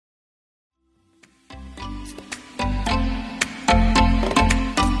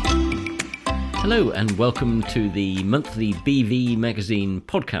Hello and welcome to the monthly BV Magazine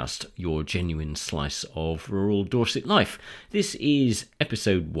podcast, your genuine slice of rural Dorset life. This is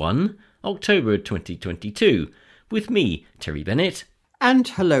episode 1, October 2022, with me, Terry Bennett. And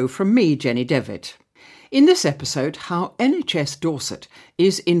hello from me, Jenny Devitt. In this episode, how NHS Dorset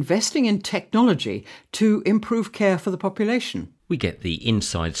is investing in technology to improve care for the population. We get the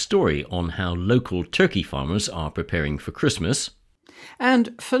inside story on how local turkey farmers are preparing for Christmas.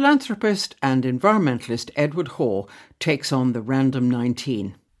 And philanthropist and environmentalist Edward Hoare takes on the Random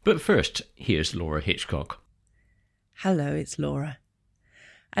 19. But first, here's Laura Hitchcock. Hello, it's Laura.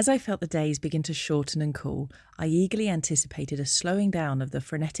 As I felt the days begin to shorten and cool, I eagerly anticipated a slowing down of the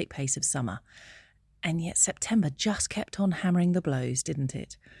frenetic pace of summer. And yet September just kept on hammering the blows, didn't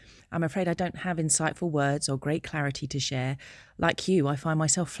it? I'm afraid I don't have insightful words or great clarity to share. Like you, I find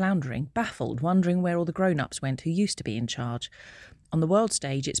myself floundering, baffled, wondering where all the grown-ups went who used to be in charge. On the world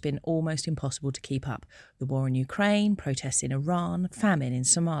stage, it's been almost impossible to keep up. The war in Ukraine, protests in Iran, famine in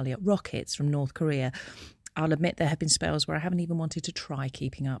Somalia, rockets from North Korea. I'll admit there have been spells where I haven't even wanted to try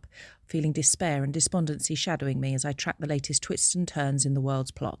keeping up, feeling despair and despondency shadowing me as I track the latest twists and turns in the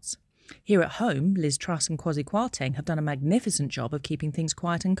world's plots. Here at home, Liz Truss and Kwasi Kwarteng have done a magnificent job of keeping things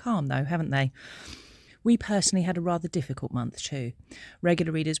quiet and calm, though, haven't they? We personally had a rather difficult month too.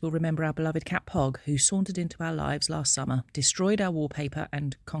 Regular readers will remember our beloved cat Pog, who sauntered into our lives last summer, destroyed our wallpaper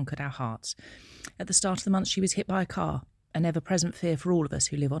and conquered our hearts. At the start of the month she was hit by a car, an ever-present fear for all of us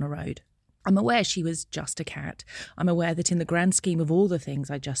who live on a road. I'm aware she was just a cat. I'm aware that in the grand scheme of all the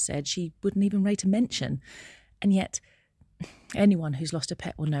things I just said, she wouldn't even rate a mention. And yet, anyone who's lost a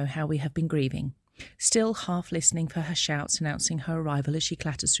pet will know how we have been grieving. Still half listening for her shouts announcing her arrival as she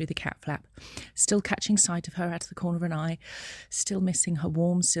clatters through the cat flap, still catching sight of her out of the corner of an eye, still missing her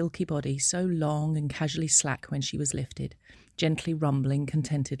warm silky body, so long and casually slack when she was lifted, gently rumbling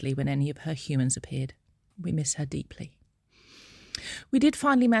contentedly when any of her humans appeared. We miss her deeply. We did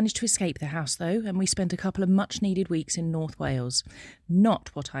finally manage to escape the house, though, and we spent a couple of much-needed weeks in North Wales. Not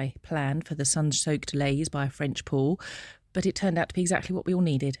what I planned for the sun-soaked lays by a French pool, but it turned out to be exactly what we all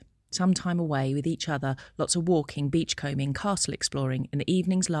needed. Some time away with each other, lots of walking, beachcombing, castle exploring, and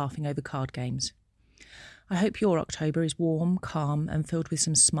evenings laughing over card games. I hope your October is warm, calm, and filled with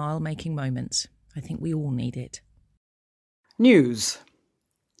some smile-making moments. I think we all need it. News.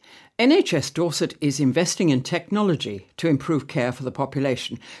 NHS Dorset is investing in technology to improve care for the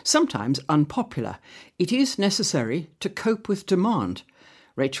population, sometimes unpopular. It is necessary to cope with demand.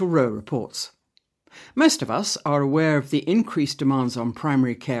 Rachel Rowe reports. Most of us are aware of the increased demands on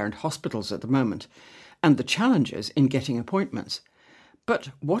primary care and hospitals at the moment, and the challenges in getting appointments.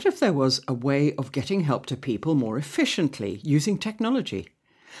 But what if there was a way of getting help to people more efficiently using technology?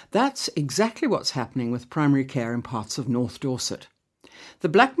 That's exactly what's happening with primary care in parts of North Dorset. The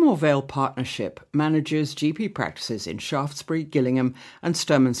Blackmore Vale Partnership manages GP practices in Shaftesbury, Gillingham and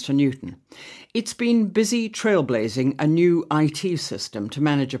Sturminster Newton. It's been busy trailblazing a new IT system to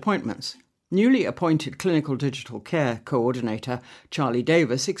manage appointments. Newly appointed Clinical Digital Care Coordinator Charlie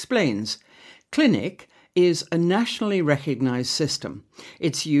Davis explains, Clinic is a nationally recognised system.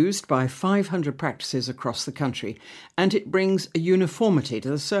 It's used by 500 practices across the country, and it brings a uniformity to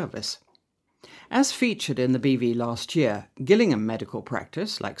the service. As featured in the BV last year, Gillingham Medical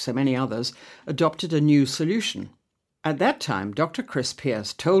Practice, like so many others, adopted a new solution. At that time, Dr. Chris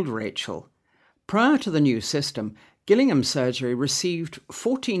Pearce told Rachel, prior to the new system, Gillingham Surgery received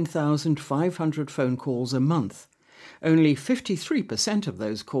 14,500 phone calls a month. Only 53% of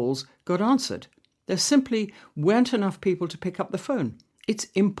those calls got answered. There simply weren't enough people to pick up the phone. It's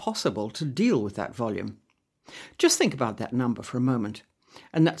impossible to deal with that volume. Just think about that number for a moment.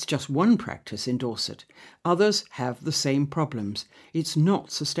 And that's just one practice in Dorset. Others have the same problems. It's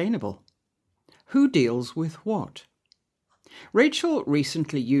not sustainable. Who deals with what? Rachel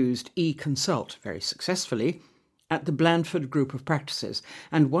recently used eConsult very successfully at the Blandford group of practices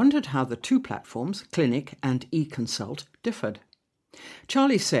and wondered how the two platforms, Clinic and eConsult, differed.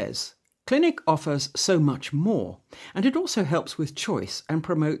 Charlie says, Clinic offers so much more, and it also helps with choice and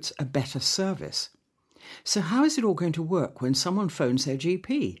promotes a better service. So how is it all going to work when someone phones their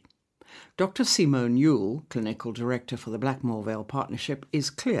GP? Dr. Simone Yule, Clinical Director for the Blackmore Vale Partnership, is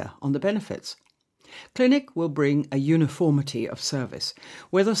clear on the benefits. Clinic will bring a uniformity of service.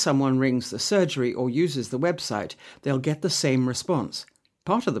 Whether someone rings the surgery or uses the website, they'll get the same response.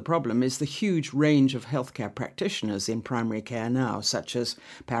 Part of the problem is the huge range of healthcare practitioners in primary care now, such as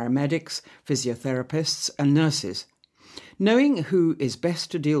paramedics, physiotherapists and nurses. Knowing who is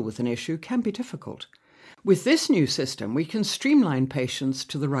best to deal with an issue can be difficult. With this new system, we can streamline patients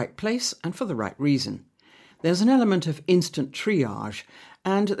to the right place and for the right reason. There's an element of instant triage,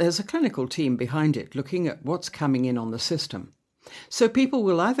 and there's a clinical team behind it looking at what's coming in on the system. So people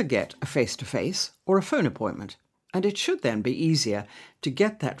will either get a face-to-face or a phone appointment, and it should then be easier to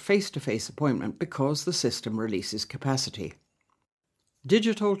get that face-to-face appointment because the system releases capacity.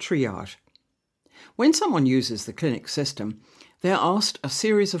 Digital triage. When someone uses the clinic system, they're asked a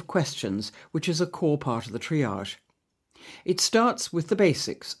series of questions, which is a core part of the triage. It starts with the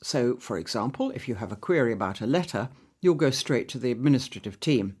basics. So, for example, if you have a query about a letter, you'll go straight to the administrative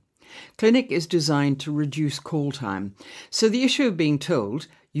team. Clinic is designed to reduce call time, so the issue of being told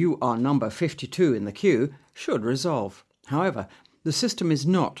you are number 52 in the queue should resolve. However, the system is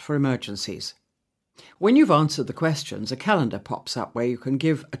not for emergencies. When you've answered the questions, a calendar pops up where you can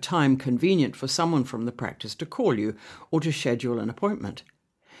give a time convenient for someone from the practice to call you or to schedule an appointment.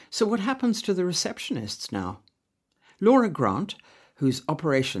 So what happens to the receptionists now? Laura Grant, who's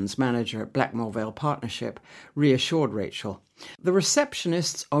operations manager at Blackmore Vale Partnership, reassured Rachel. The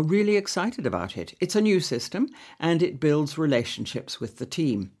receptionists are really excited about it. It's a new system and it builds relationships with the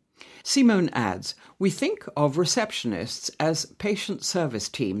team. Simone adds, "We think of receptionists as patient service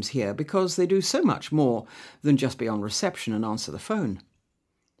teams here because they do so much more than just be on reception and answer the phone.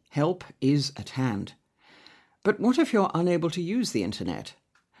 Help is at hand. But what if you're unable to use the internet?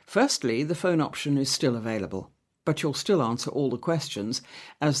 Firstly, the phone option is still available, but you'll still answer all the questions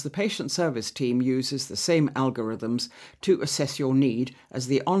as the patient service team uses the same algorithms to assess your need as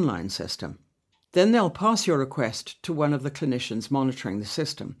the online system. Then they'll pass your request to one of the clinicians monitoring the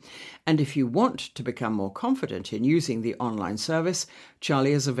system. And if you want to become more confident in using the online service,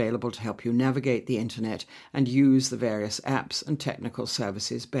 Charlie is available to help you navigate the internet and use the various apps and technical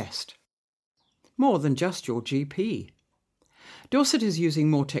services best." More than just your GP. Dorset is using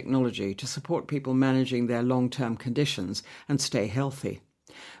more technology to support people managing their long-term conditions and stay healthy.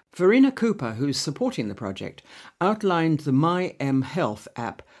 Verena Cooper, who's supporting the project, outlined the My M Health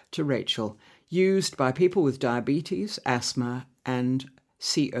app to Rachel, used by people with diabetes, asthma and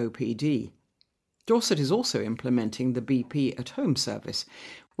COPD. Dorset is also implementing the BP at Home service,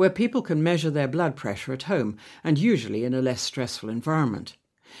 where people can measure their blood pressure at home and usually in a less stressful environment.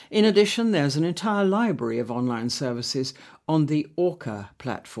 In addition, there's an entire library of online services on the Orca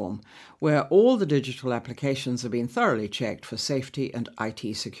platform, where all the digital applications have been thoroughly checked for safety and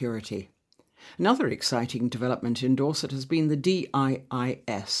IT security. Another exciting development in Dorset has been the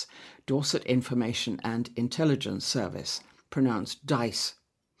DIIS, Dorset Information and Intelligence Service, pronounced DICE,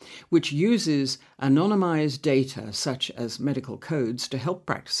 which uses anonymised data such as medical codes to help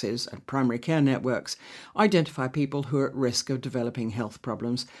practices and primary care networks identify people who are at risk of developing health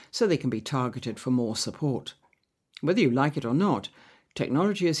problems so they can be targeted for more support. Whether you like it or not,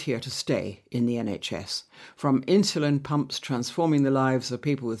 technology is here to stay in the NHS, from insulin pumps transforming the lives of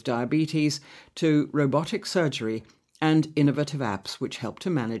people with diabetes to robotic surgery and innovative apps which help to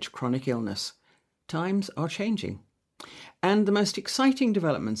manage chronic illness. Times are changing. And the most exciting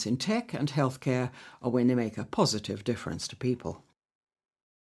developments in tech and healthcare are when they make a positive difference to people.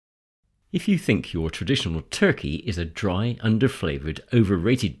 If you think your traditional turkey is a dry, underflavoured,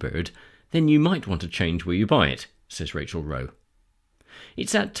 overrated bird, then you might want to change where you buy it, says Rachel Rowe.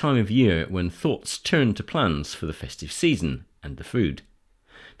 It's that time of year when thoughts turn to plans for the festive season and the food.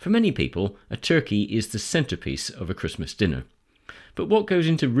 For many people, a turkey is the centrepiece of a Christmas dinner. But what goes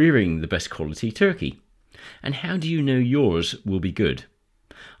into rearing the best quality turkey? And how do you know yours will be good?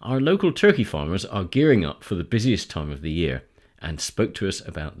 Our local turkey farmers are gearing up for the busiest time of the year and spoke to us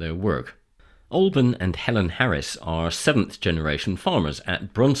about their work. Alban and Helen Harris are 7th generation farmers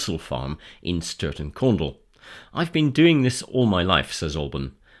at Brunsell Farm in Sturton Cornwall. "I've been doing this all my life," says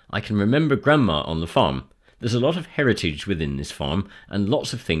Alban. "I can remember Grandma on the farm. There's a lot of heritage within this farm and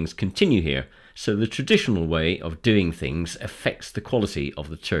lots of things continue here, so the traditional way of doing things affects the quality of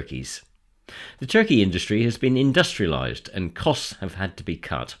the turkeys. The turkey industry has been industrialised and costs have had to be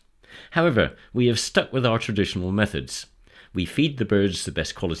cut. However, we have stuck with our traditional methods. We feed the birds the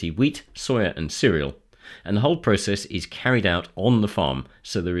best quality wheat, soya and cereal, and the whole process is carried out on the farm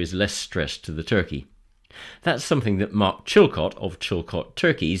so there is less stress to the turkey. That's something that Mark Chilcott of Chilcott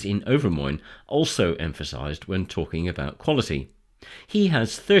Turkeys in Overmoyne also emphasised when talking about quality. He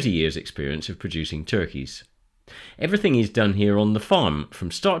has 30 years' experience of producing turkeys. Everything is done here on the farm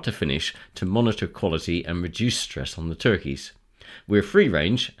from start to finish to monitor quality and reduce stress on the turkeys. We're free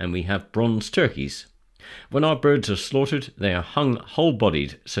range and we have bronze turkeys. When our birds are slaughtered, they are hung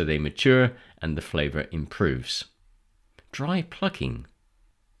whole-bodied so they mature and the flavour improves." Dry plucking.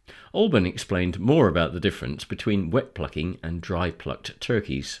 Alban explained more about the difference between wet plucking and dry plucked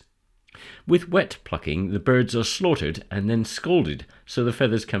turkeys. With wet plucking, the birds are slaughtered and then scalded so the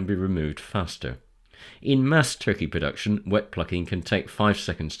feathers can be removed faster. In mass turkey production, wet plucking can take 5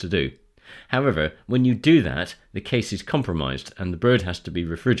 seconds to do. However, when you do that, the case is compromised and the bird has to be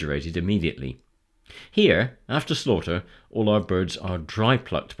refrigerated immediately. Here, after slaughter, all our birds are dry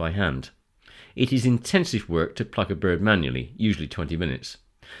plucked by hand. It is intensive work to pluck a bird manually, usually 20 minutes,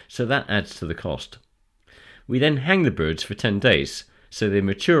 so that adds to the cost. We then hang the birds for 10 days, so they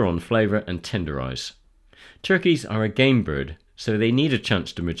mature on flavour and tenderize. Turkeys are a game bird, so they need a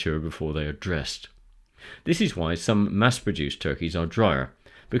chance to mature before they are dressed. This is why some mass-produced turkeys are drier,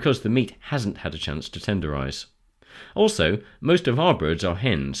 because the meat hasn't had a chance to tenderize. Also, most of our birds are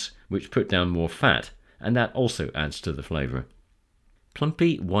hens, which put down more fat, and that also adds to the flavour.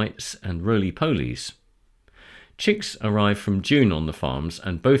 Plumpy, whites and roly-polies. Chicks arrive from June on the farms,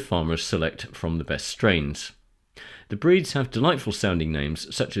 and both farmers select from the best strains. The breeds have delightful sounding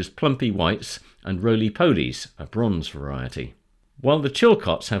names such as Plumpy Whites and Roly-Polies, a bronze variety. While the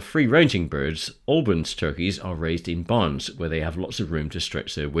Chilcots have free-ranging birds, Alburn's turkeys are raised in barns where they have lots of room to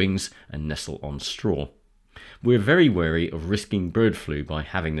stretch their wings and nestle on straw. We're very wary of risking bird flu by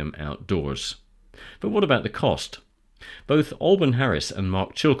having them outdoors. But what about the cost? Both Alban Harris and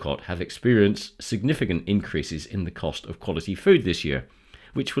Mark Chilcot have experienced significant increases in the cost of quality food this year,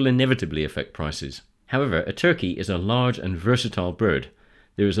 which will inevitably affect prices. However, a turkey is a large and versatile bird.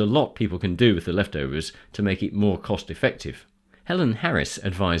 There is a lot people can do with the leftovers to make it more cost-effective. Helen Harris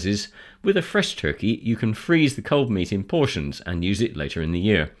advises, with a fresh turkey you can freeze the cold meat in portions and use it later in the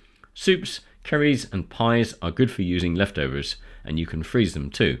year. Soups, curries and pies are good for using leftovers, and you can freeze them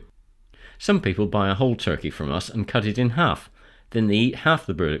too. Some people buy a whole turkey from us and cut it in half. Then they eat half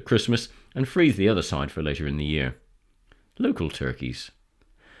the bird at Christmas and freeze the other side for later in the year. Local turkeys.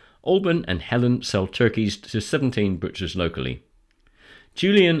 Alban and Helen sell turkeys to 17 butchers locally.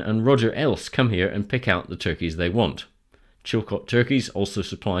 Julian and Roger Else come here and pick out the turkeys they want. Chilcot Turkeys also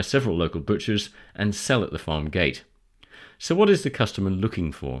supply several local butchers and sell at the farm gate. So what is the customer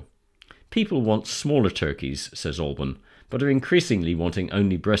looking for? People want smaller turkeys, says Alban, but are increasingly wanting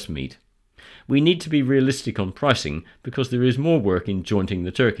only breast meat. We need to be realistic on pricing because there is more work in jointing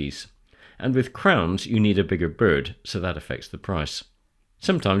the turkeys. And with crowns you need a bigger bird, so that affects the price.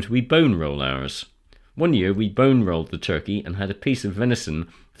 Sometimes we bone roll ours. One year we bone rolled the turkey and had a piece of venison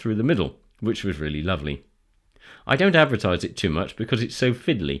through the middle, which was really lovely. I don't advertise it too much because it's so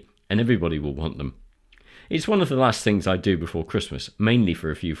fiddly and everybody will want them. It's one of the last things I do before Christmas, mainly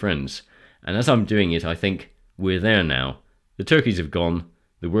for a few friends. And as I'm doing it I think, we're there now. The turkeys have gone,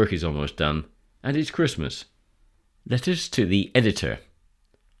 the work is almost done, and it's Christmas. Letters to the editor.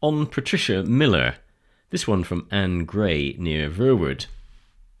 On Patricia Miller. This one from Anne Gray near Verwood.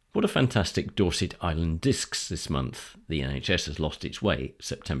 What a fantastic Dorset Island discs this month. The NHS has lost its way,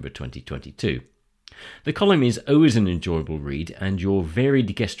 September 2022. The column is always an enjoyable read and your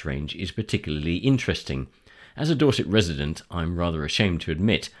varied guest range is particularly interesting. As a Dorset resident, I'm rather ashamed to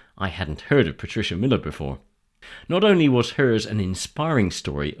admit I hadn't heard of Patricia Miller before. Not only was hers an inspiring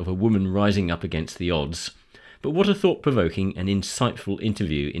story of a woman rising up against the odds, but what a thought-provoking and insightful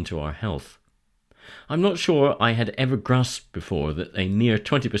interview into our health. I'm not sure I had ever grasped before that a mere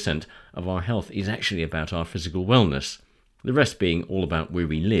 20% of our health is actually about our physical wellness, the rest being all about where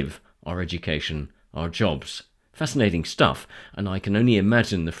we live, our education, our jobs. Fascinating stuff, and I can only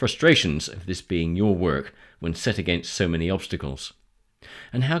imagine the frustrations of this being your work when set against so many obstacles.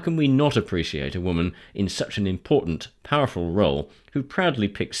 And how can we not appreciate a woman in such an important, powerful role who proudly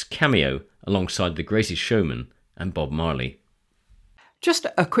picks Cameo alongside The Greatest Showman and Bob Marley? Just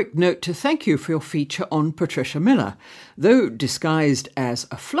a quick note to thank you for your feature on Patricia Miller. Though disguised as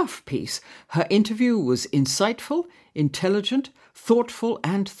a fluff piece, her interview was insightful, intelligent, thoughtful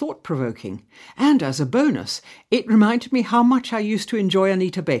and thought-provoking. And as a bonus, it reminded me how much I used to enjoy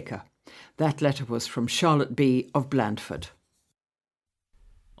Anita Baker. That letter was from Charlotte B. of Blandford.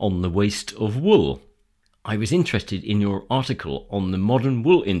 On the waste of wool. I was interested in your article on the modern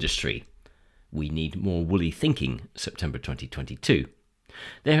wool industry. We need more woolly thinking, September 2022.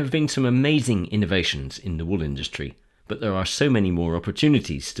 There have been some amazing innovations in the wool industry, but there are so many more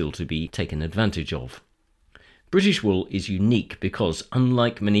opportunities still to be taken advantage of. British wool is unique because,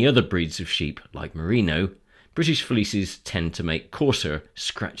 unlike many other breeds of sheep, like merino, British fleeces tend to make coarser,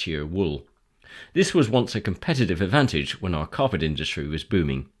 scratchier wool. This was once a competitive advantage when our carpet industry was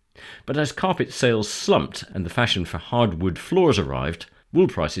booming. But as carpet sales slumped and the fashion for hardwood floors arrived, wool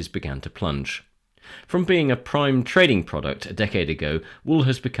prices began to plunge. From being a prime trading product a decade ago, wool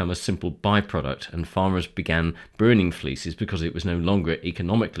has become a simple byproduct and farmers began burning fleeces because it was no longer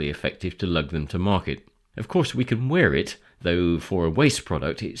economically effective to lug them to market. Of course we can wear it, though for a waste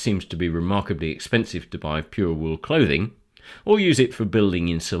product it seems to be remarkably expensive to buy pure wool clothing, or use it for building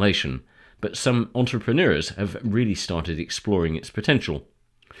insulation, but some entrepreneurs have really started exploring its potential.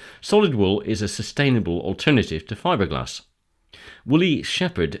 Solid wool is a sustainable alternative to fiberglass. Woolly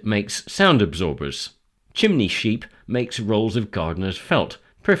Shepherd makes sound absorbers. Chimney Sheep makes rolls of gardener's felt,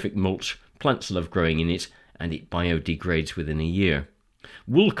 perfect mulch, plants love growing in it, and it biodegrades within a year.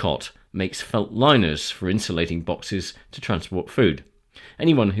 Woolcott makes felt liners for insulating boxes to transport food.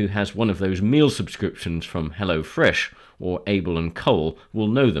 Anyone who has one of those meal subscriptions from HelloFresh or Able & Cole will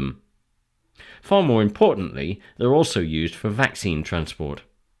know them. Far more importantly, they're also used for vaccine transport.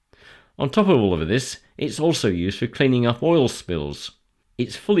 On top of all of this, it's also used for cleaning up oil spills.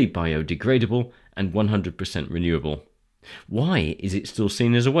 It's fully biodegradable and 100% renewable. Why is it still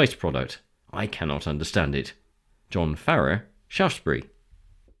seen as a waste product? I cannot understand it. John Farrer, Shaftesbury.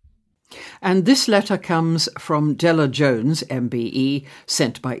 And this letter comes from Della Jones, MBE,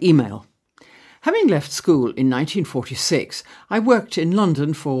 sent by email. Having left school in 1946, I worked in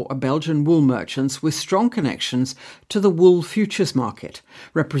London for a Belgian wool merchants with strong connections to the wool futures market,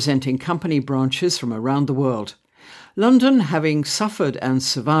 representing company branches from around the world. London, having suffered and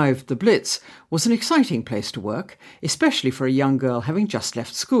survived the Blitz, was an exciting place to work, especially for a young girl having just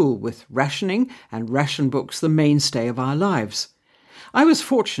left school, with rationing and ration books the mainstay of our lives. I was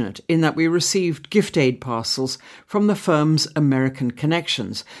fortunate in that we received gift aid parcels from the firm's American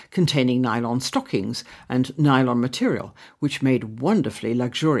connections, containing nylon stockings and nylon material, which made wonderfully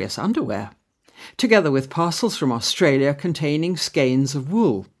luxurious underwear, together with parcels from Australia containing skeins of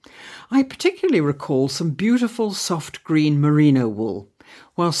wool. I particularly recall some beautiful soft green merino wool.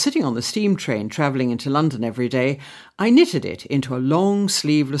 While sitting on the steam train travelling into London every day, I knitted it into a long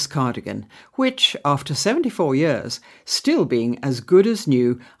sleeveless cardigan, which, after 74 years, still being as good as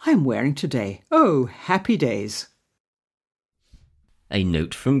new, I am wearing today. Oh, happy days. A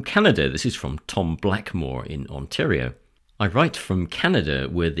note from Canada. This is from Tom Blackmore in Ontario. I write from Canada,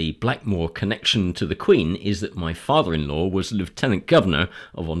 where the Blackmore connection to the Queen is that my father-in-law was Lieutenant Governor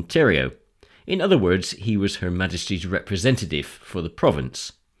of Ontario. In other words, he was Her Majesty's representative for the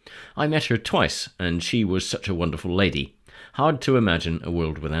province. I met her twice, and she was such a wonderful lady. Hard to imagine a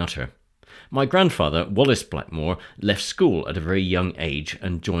world without her. My grandfather, Wallace Blackmore, left school at a very young age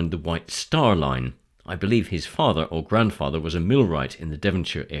and joined the White Star Line. I believe his father or grandfather was a millwright in the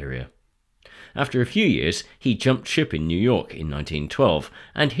Devonshire area. After a few years, he jumped ship in New York in 1912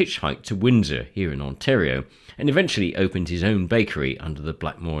 and hitchhiked to Windsor, here in Ontario, and eventually opened his own bakery under the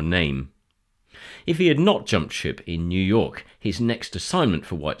Blackmore name. If he had not jumped ship in New York, his next assignment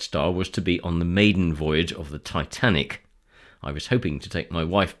for White Star was to be on the maiden voyage of the Titanic. I was hoping to take my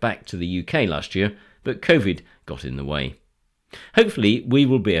wife back to the UK last year, but COVID got in the way. Hopefully, we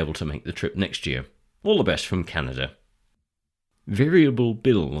will be able to make the trip next year. All the best from Canada. Variable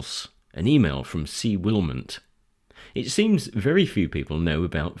bills. An email from C. Wilmont. It seems very few people know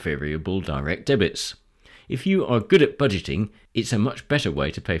about variable direct debits. If you are good at budgeting, it's a much better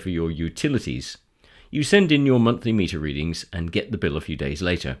way to pay for your utilities. You send in your monthly meter readings and get the bill a few days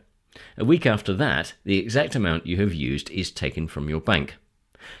later. A week after that, the exact amount you have used is taken from your bank.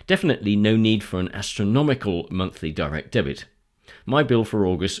 Definitely no need for an astronomical monthly direct debit. My bill for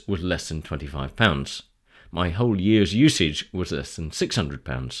August was less than £25. My whole year's usage was less than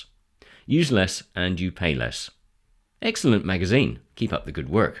 £600. Use less and you pay less. Excellent magazine. Keep up the good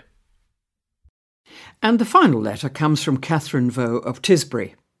work. And the final letter comes from Catherine Vaux of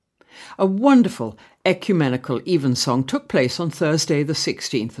Tisbury. A wonderful ecumenical evensong took place on Thursday the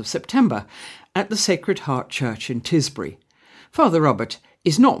 16th of September at the Sacred Heart Church in Tisbury. Father Robert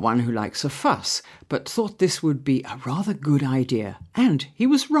is not one who likes a fuss, but thought this would be a rather good idea, and he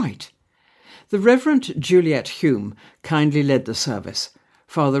was right. The Reverend Juliet Hume kindly led the service.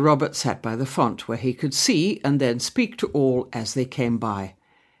 Father Robert sat by the font, where he could see and then speak to all as they came by.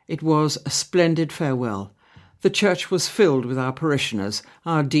 It was a splendid farewell. The church was filled with our parishioners,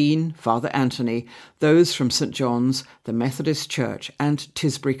 our Dean, Father Anthony, those from St. John's, the Methodist Church, and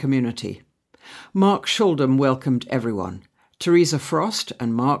Tisbury community. Mark Shuldham welcomed everyone. Teresa Frost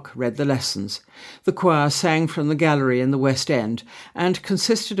and Mark read the lessons. The choir sang from the gallery in the West End and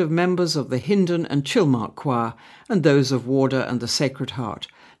consisted of members of the Hindon and Chilmark Choir and those of Warder and the Sacred Heart,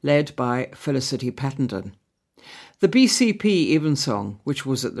 led by Felicity Pattenden. The BCP Evensong, which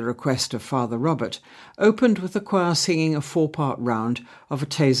was at the request of Father Robert, opened with the choir singing a 4-part round of a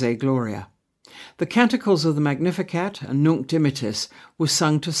Tese Gloria. The canticles of the Magnificat and Nunc Dimittis were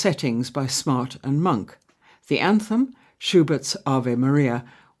sung to settings by Smart and Monk. The anthem, Schubert's Ave Maria,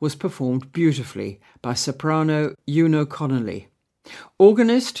 was performed beautifully by soprano Uno Connolly.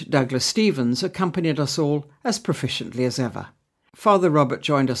 Organist Douglas Stevens accompanied us all as proficiently as ever. Father Robert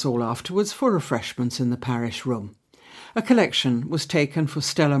joined us all afterwards for refreshments in the parish room. A collection was taken for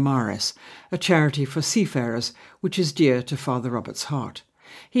Stella Maris, a charity for seafarers which is dear to Father Robert's heart.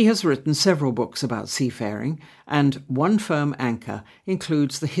 He has written several books about seafaring, and One Firm Anchor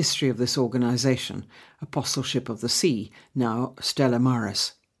includes the history of this organisation, Apostleship of the Sea, now Stella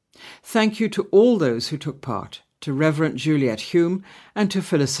Maris. Thank you to all those who took part, to Reverend Juliet Hume and to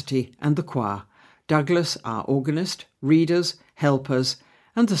Felicity and the choir, Douglas, our organist, readers, helpers,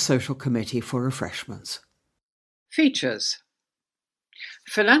 and the social committee for refreshments. Features.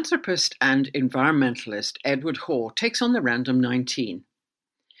 Philanthropist and environmentalist Edward Hoare takes on the Random 19.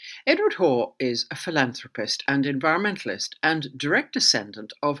 Edward Hoare is a philanthropist and environmentalist and direct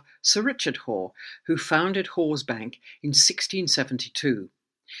descendant of Sir Richard Hoare, who founded Hoare's Bank in 1672.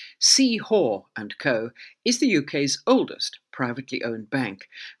 C. Hoare & Co. is the UK's oldest privately owned bank,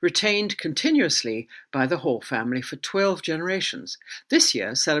 retained continuously by the Hoare family for 12 generations, this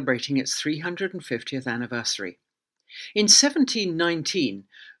year celebrating its 350th anniversary. In 1719,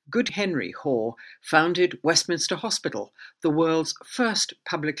 Good Henry Hoare founded Westminster Hospital, the world's first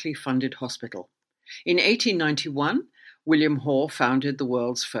publicly funded hospital. In 1891, William Hoare founded the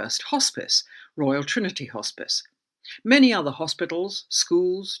world's first hospice, Royal Trinity Hospice. Many other hospitals,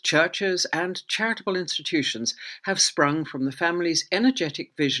 schools, churches, and charitable institutions have sprung from the family's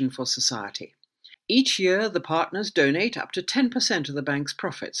energetic vision for society. Each year, the partners donate up to 10% of the bank's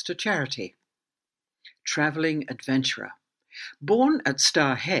profits to charity. Travelling adventurer. Born at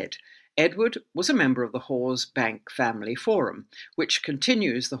Star Head, Edward was a member of the Hoare's Bank Family Forum, which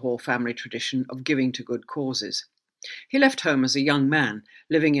continues the Hoare family tradition of giving to good causes. He left home as a young man,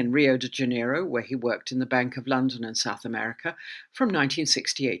 living in Rio de Janeiro, where he worked in the Bank of London and South America from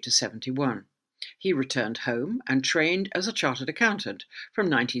 1968 to 71. He returned home and trained as a chartered accountant from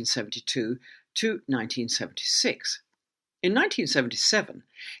 1972 to 1976. In 1977,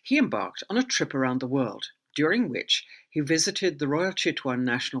 he embarked on a trip around the world, during which he visited the Royal Chitwan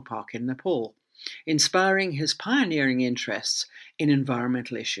National Park in Nepal, inspiring his pioneering interests in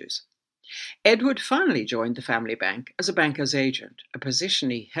environmental issues. Edward finally joined the family bank as a banker's agent, a position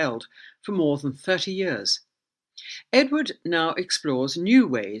he held for more than 30 years. Edward now explores new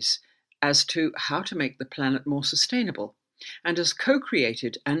ways as to how to make the planet more sustainable, and has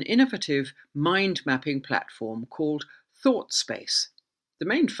co-created an innovative mind-mapping platform called Thought Space. The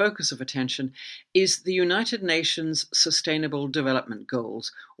main focus of attention is the United Nations Sustainable Development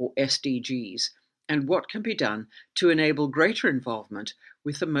Goals, or SDGs, and what can be done to enable greater involvement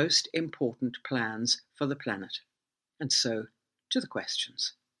with the most important plans for the planet. And so, to the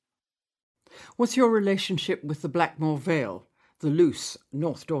questions. What's your relationship with the Blackmore Vale, the loose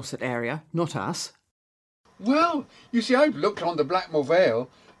North Dorset area, not us? Well, you see, I've looked on the Blackmore Vale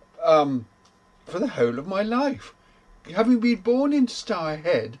for the whole of my life. Having been born in Star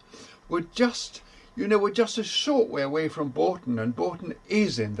Head, we're just a short way away from Bourton, and Bourton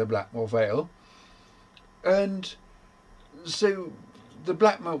is in the Blackmore Vale. And so the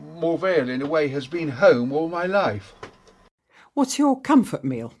Blackmore Vale, in a way, has been home all my life. What's your comfort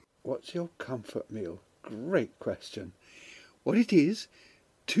meal? What's your comfort meal? Great question. What it is,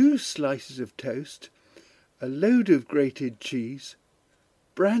 2 slices of toast, a load of grated cheese,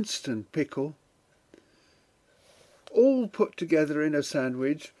 Branston pickle, all put together in a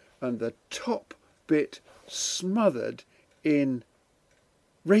sandwich, and the top bit smothered in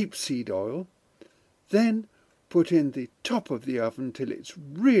rapeseed oil, then put in the top of the oven till it's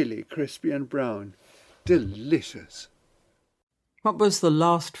really crispy and brown. Delicious. What was the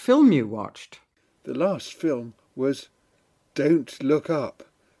last film you watched? The last film was Don't Look Up,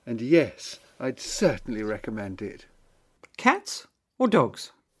 and yes, I'd certainly recommend it. Cats or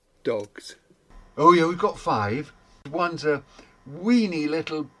dogs? Dogs. Oh yeah, we've got 5. One's a weeny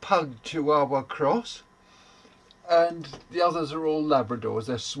little pug Chihuahua cross, and the others are all Labradors.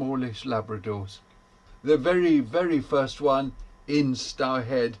 They're smallish Labradors. The very, very first one in Star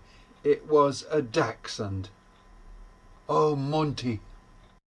Head, it was a Dachshund. Oh, Monty.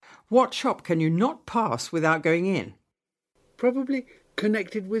 What shop can you not pass without going in? Probably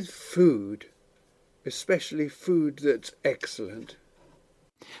connected with food, especially food that's excellent.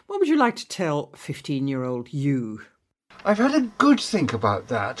 What would you like to tell 15-year-old you? I've had a good think about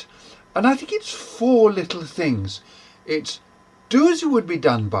that, and I think it's 4 little things. It's do as you would be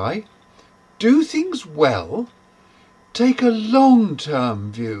done by, do things well, take a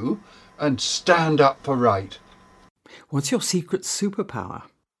long-term view, and stand up for right. What's your secret superpower?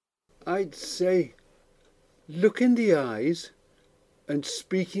 I'd say look in the eyes and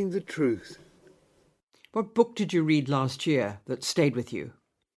speaking the truth. What book did you read last year that stayed with you?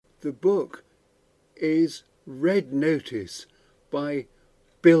 The book is Red Notice by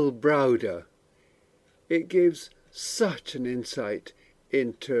Bill Browder. It gives such an insight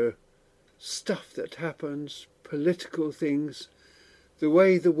into stuff that happens, political things, the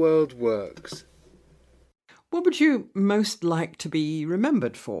way the world works. What would you most like to be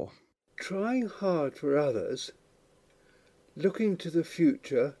remembered for? Trying hard for others, looking to the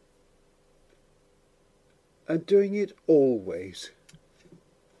future, and doing it always.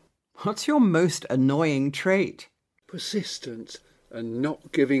 What's your most annoying trait? Persistence and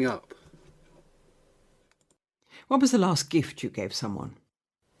not giving up. What was the last gift you gave someone?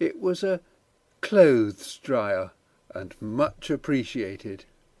 It was a clothes dryer and much appreciated.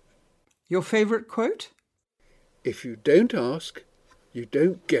 Your favourite quote? If you don't ask, you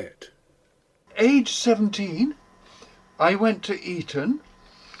don't get. Age 17, I went to Eton,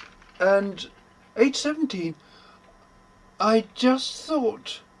 and age 17, I just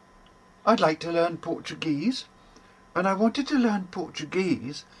thought I'd like to learn Portuguese, and I wanted to learn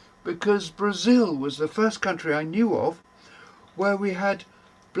Portuguese because Brazil was the first country I knew of where we had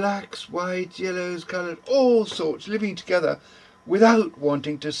blacks, whites, yellows, coloured, all sorts living together without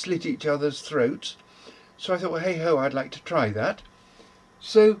wanting to slit each other's throats. So I thought, well, hey-ho, I'd like to try that.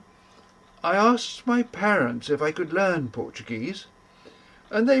 So I asked my parents if I could learn Portuguese,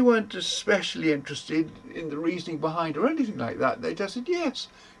 and they weren't especially interested in the reasoning behind or anything like that. They just said, yes,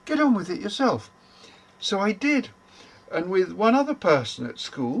 get on with it yourself. So I did. And with one other person at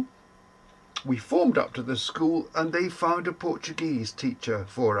school, we formed up to the school, and they found a Portuguese teacher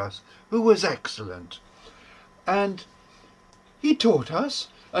for us who was excellent. And he taught us,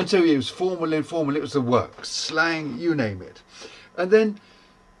 and so it was formal, informal, it was the works, slang, you name it. And then,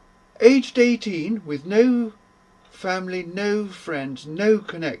 aged 18, with no family, no friends, no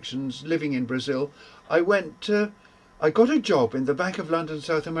connections, living in Brazil, I got a job in the Bank of London,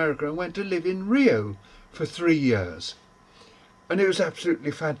 South America, and went to live in Rio for 3 years. And it was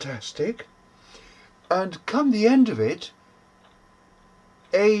absolutely fantastic. And come the end of it,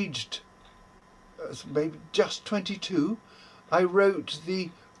 aged maybe just 22, I wrote the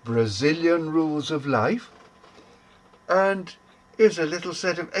Brazilian Rules of Life. And it's a little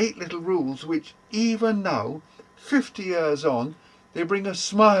set of 8 little rules which even now, 50 years on, they bring a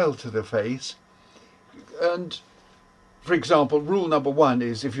smile to the face. And, for example, rule number 1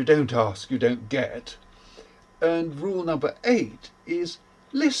 is if you don't ask, you don't get. And rule number 8 is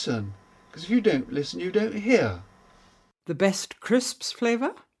listen, because if you don't listen, you don't hear. The best crisps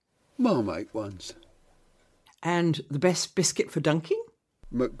flavour? Marmite ones. And the best biscuit for dunking?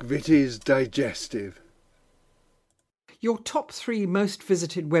 McVitie's Digestive. Your top 3 most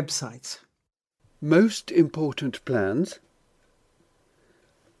visited websites? Most Important Plans,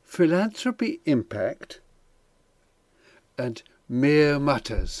 Philanthropy Impact, and Mere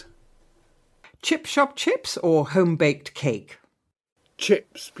Mutters. Chip shop chips or home-baked cake?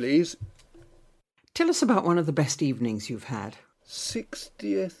 Chips, please. Tell us about one of the best evenings you've had.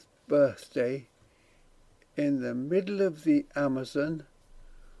 60th birthday in the middle of the Amazon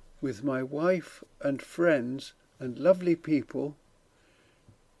with my wife and friends and lovely people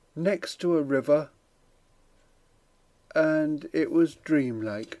next to a river, and it was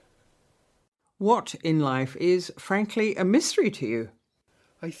dreamlike. What in life is, frankly, a mystery to you?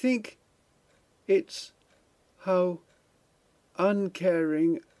 I think it's how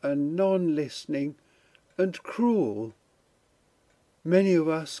uncaring and non-listening and cruel many of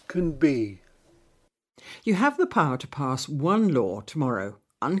us can be. You have the power to pass one law tomorrow,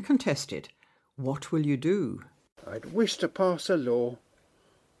 uncontested. What will you do? I'd wish to pass a law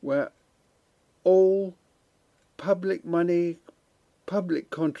where all public money, public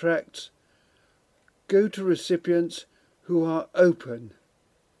contracts go to recipients who are open,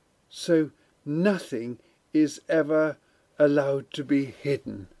 so nothing is ever allowed to be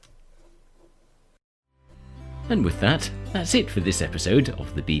hidden. And with that, that's it for this episode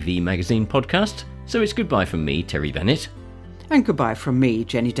of the BV Magazine podcast. So it's goodbye from me, Terry Bennett. And goodbye from me,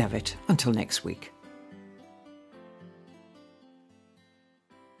 Jenny Davitt. Until next week.